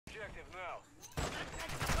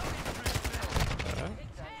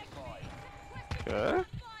Okay.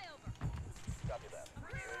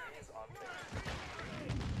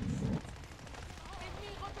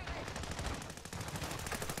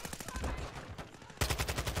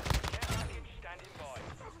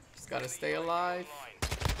 Just gotta stay alive.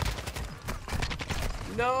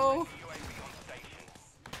 No.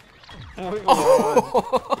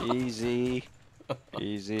 Oh. Easy.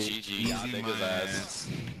 Easy. GG, y'all niggas ass.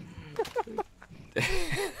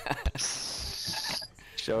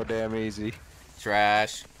 So damn easy.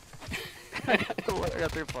 Trash. I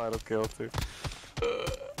got their final kill too.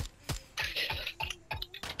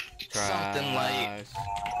 Something light.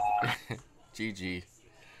 GG.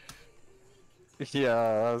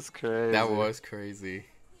 Yeah, that was crazy. That was crazy.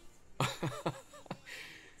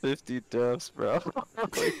 50 dubs, bro.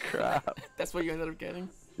 Holy crap. That's what you ended up getting?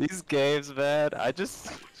 These games, man. I just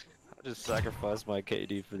sacrificed my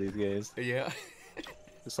KD for these games. Yeah.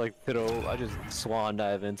 Just like I just swan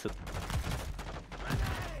dive into.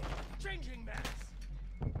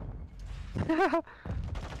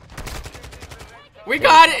 We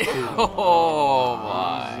got it! Oh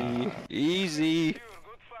my. Easy.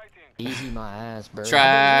 Easy my ass, bro.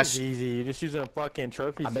 Trash. Easy. You're just using a fucking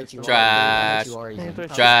trophy. I bet you Trash. are.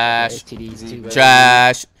 Trash. STDs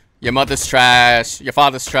Trash. Your mother's trash. Your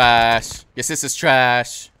father's trash. Your sister's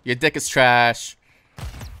trash. Your dick is trash.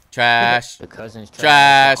 Trash. The cousin's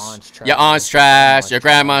Trash. Your aunt's trash. Your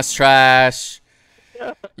grandma's trash.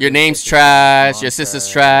 Your name's trash. Your sister's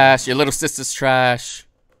trash. Your little sister's trash.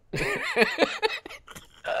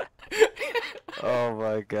 Oh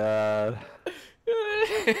my god.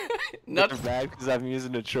 Nothing bad because I'm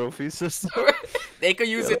using a trophy system. They could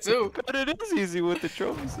use it too. But it is easy with the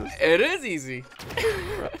trophy system. It is easy.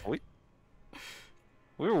 Bro,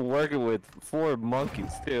 we were working with 4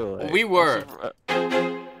 monkeys still. Like, We were.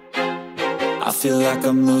 I feel like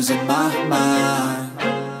I'm losing my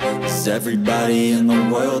mind. Is everybody in the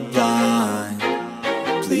world blind?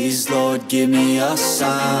 Please, Lord, give me a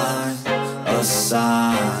sign, a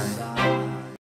sign.